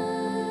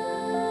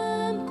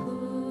lamb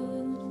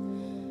could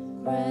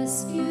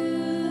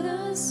rescue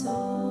the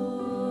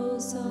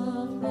souls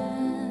of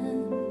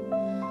men?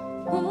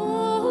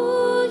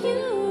 Oh,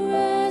 you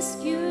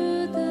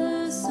rescued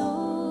the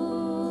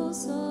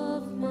souls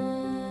of men.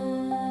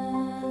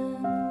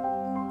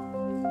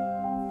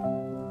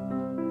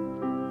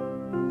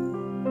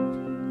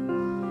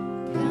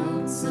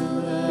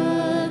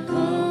 Counselor,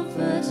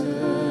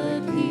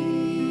 Comforter,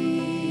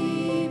 Keeper,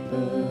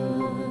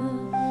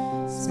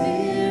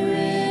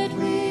 Spirit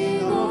we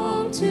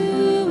long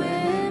to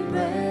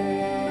embrace.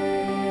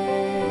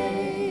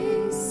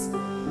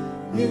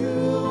 You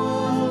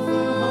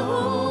offer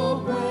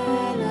hope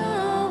when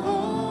our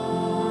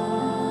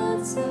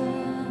hearts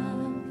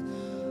have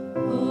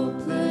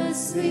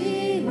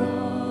hopelessly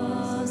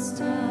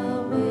lost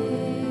our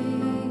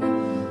way.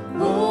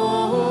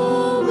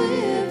 Oh,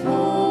 we've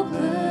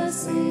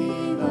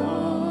hopelessly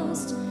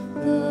lost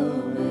the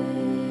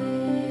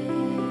way.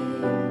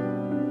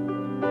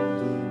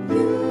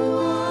 You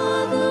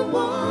are the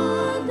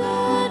one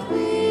that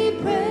we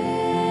praise.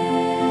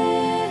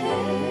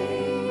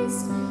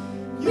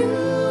 You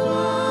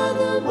are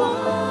the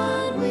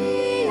one we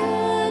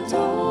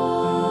adore.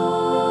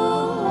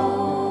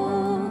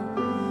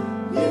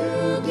 You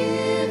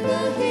give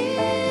the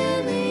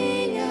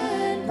healing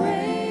and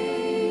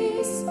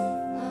grace.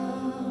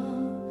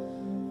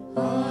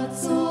 Our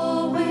hearts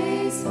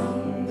always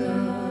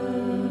hunger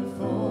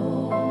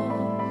for.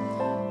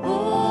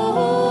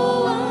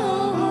 Oh,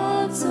 our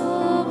hearts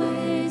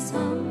always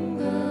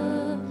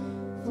hunger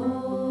for.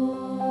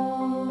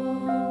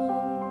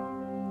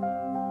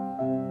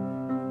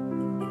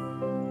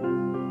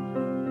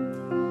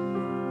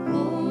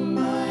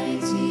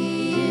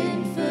 Almighty,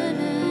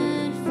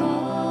 infinite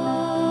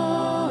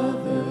Father,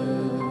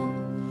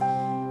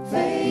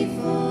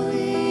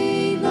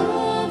 faithfully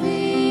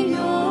loving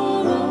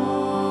your own.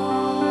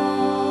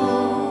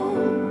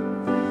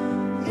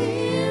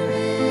 Here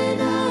in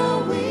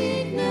our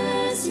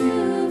weakness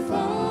you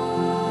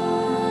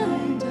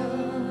find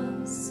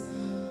us,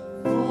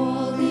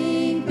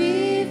 falling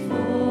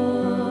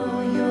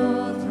before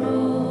your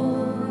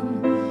throne.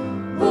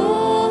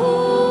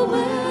 Oh,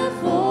 we're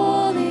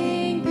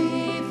falling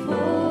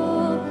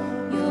before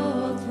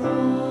your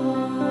throne.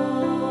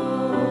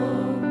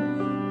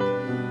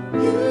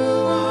 You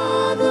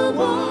are the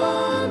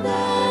one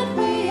that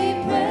we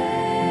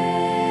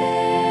praise.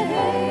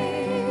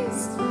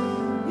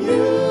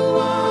 You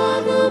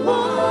are the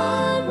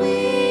one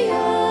we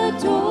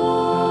adore.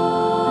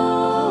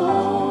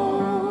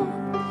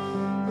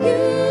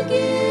 You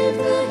give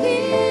the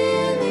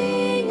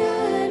healing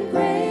and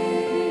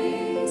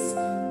grace.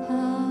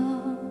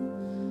 Our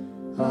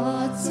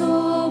hearts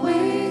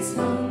always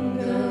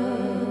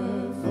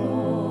hunger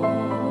for.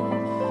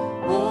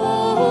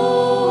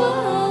 Oh,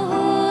 our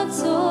hearts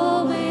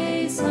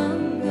always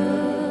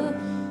hunger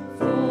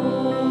for.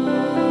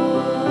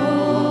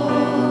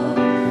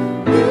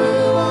 You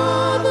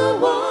are the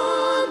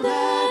one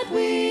that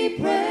we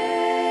praise.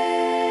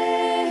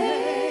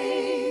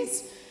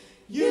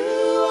 You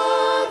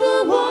are the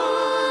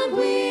one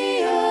we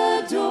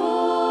adore.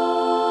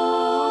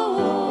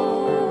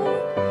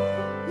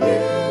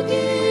 You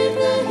give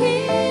the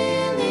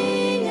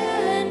healing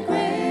and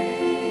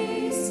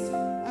grace.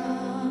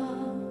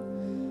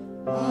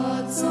 Our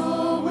hearts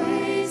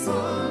always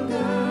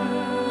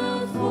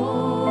hunger for.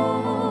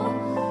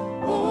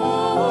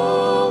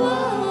 Oh,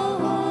 our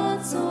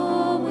hearts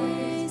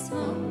always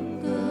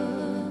hunger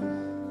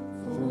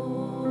for.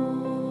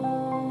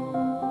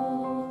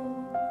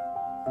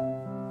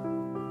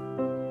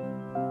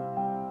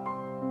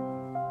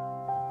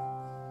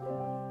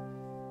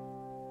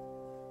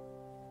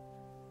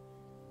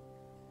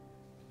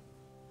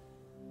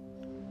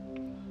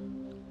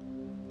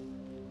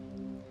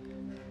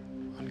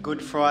 On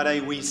Good Friday,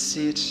 we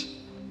sit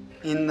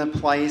in the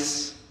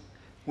place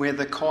where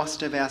the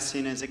cost of our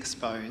sin is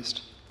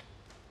exposed,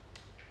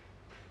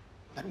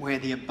 but where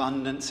the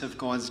abundance of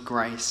God's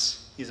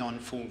grace is on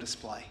full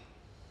display.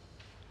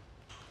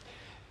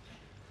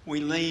 We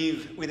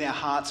leave with our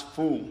hearts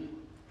full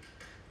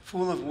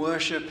of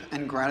worship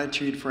and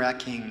gratitude for our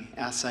King,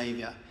 our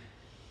Saviour,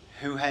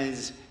 who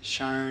has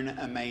shown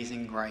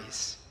amazing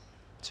grace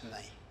to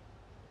me,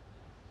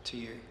 to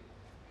you.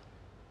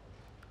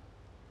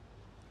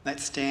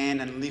 Let's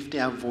stand and lift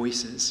our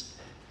voices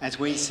as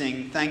we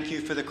sing, "Thank you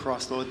for the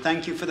cross, Lord.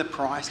 Thank you for the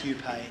price you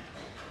paid."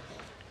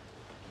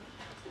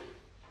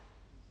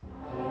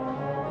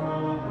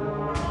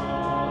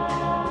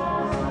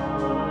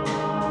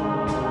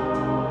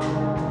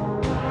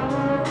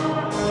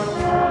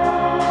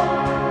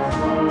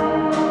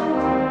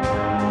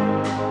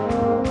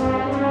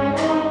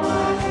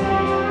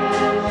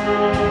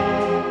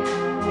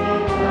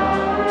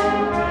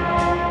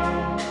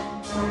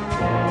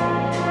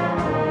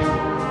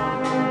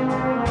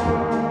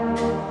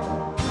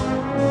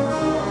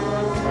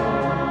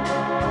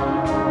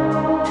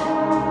 Oh,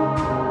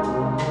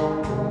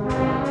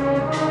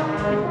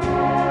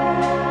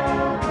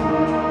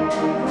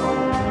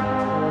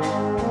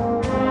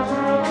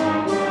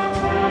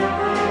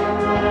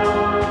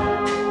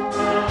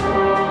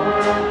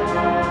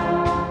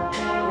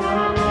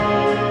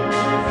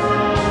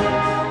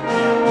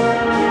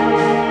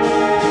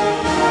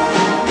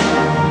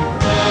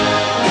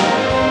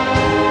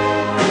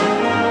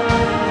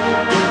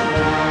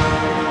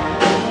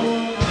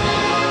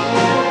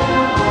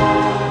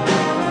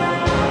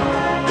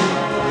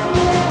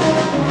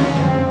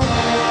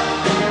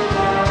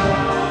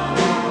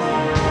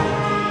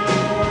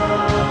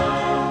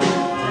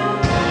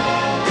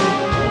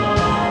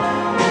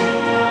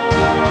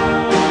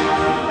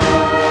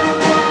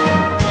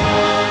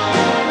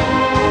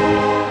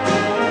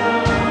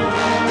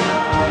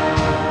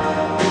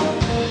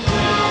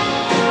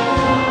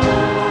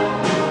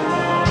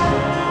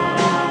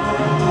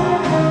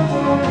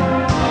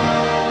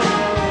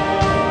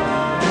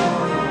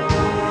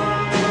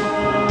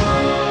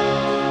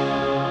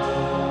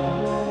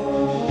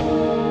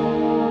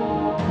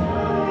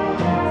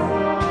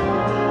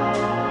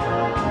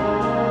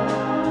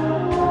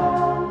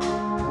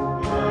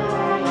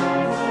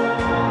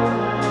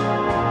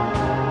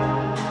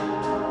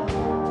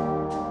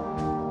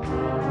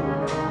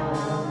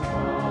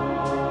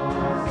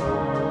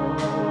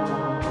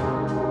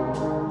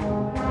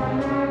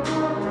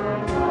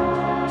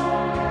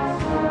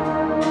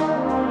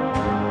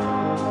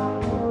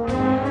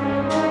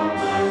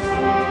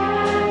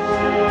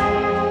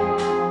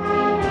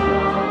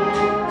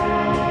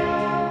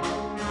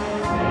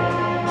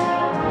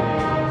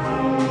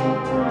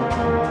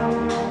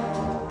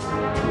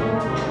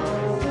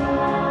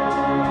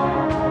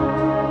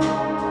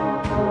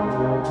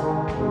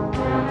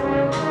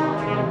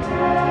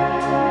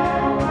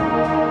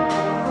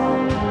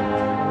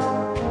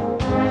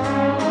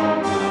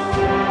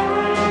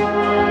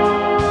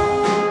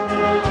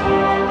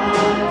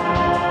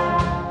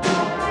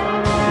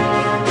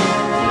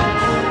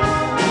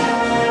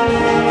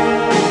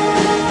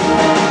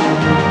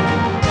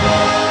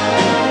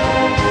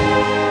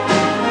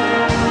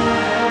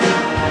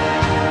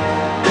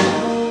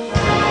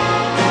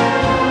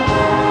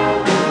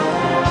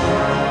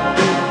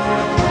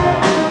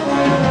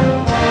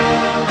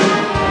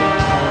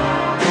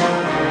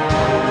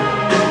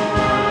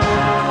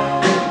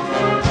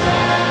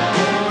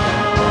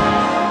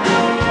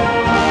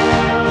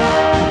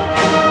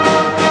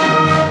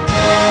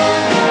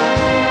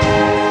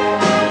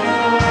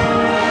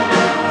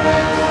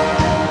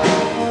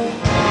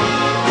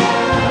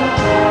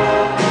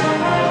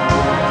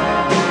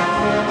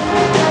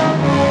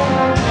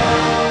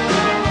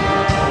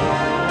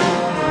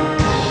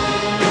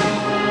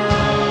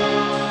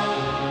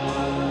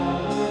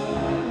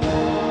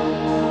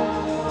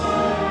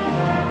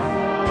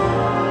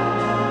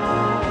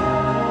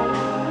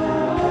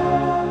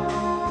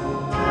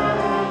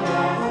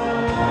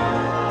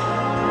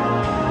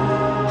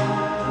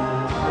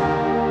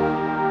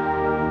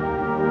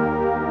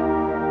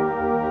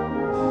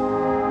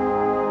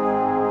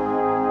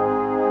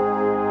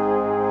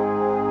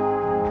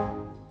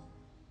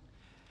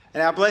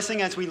 our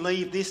blessing as we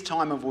leave this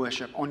time of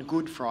worship on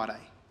Good Friday,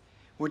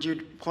 would you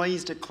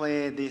please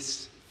declare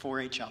this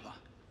for each other?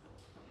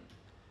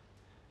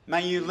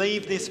 May you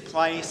leave this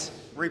place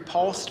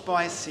repulsed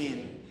by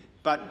sin,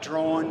 but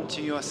drawn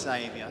to your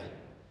Saviour.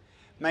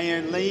 May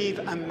you leave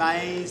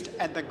amazed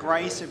at the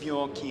grace of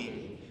your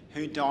King,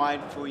 who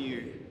died for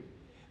you.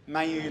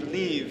 May you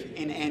live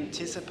in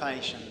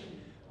anticipation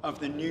of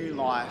the new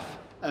life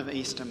of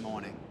Easter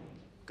morning.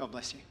 God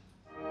bless you.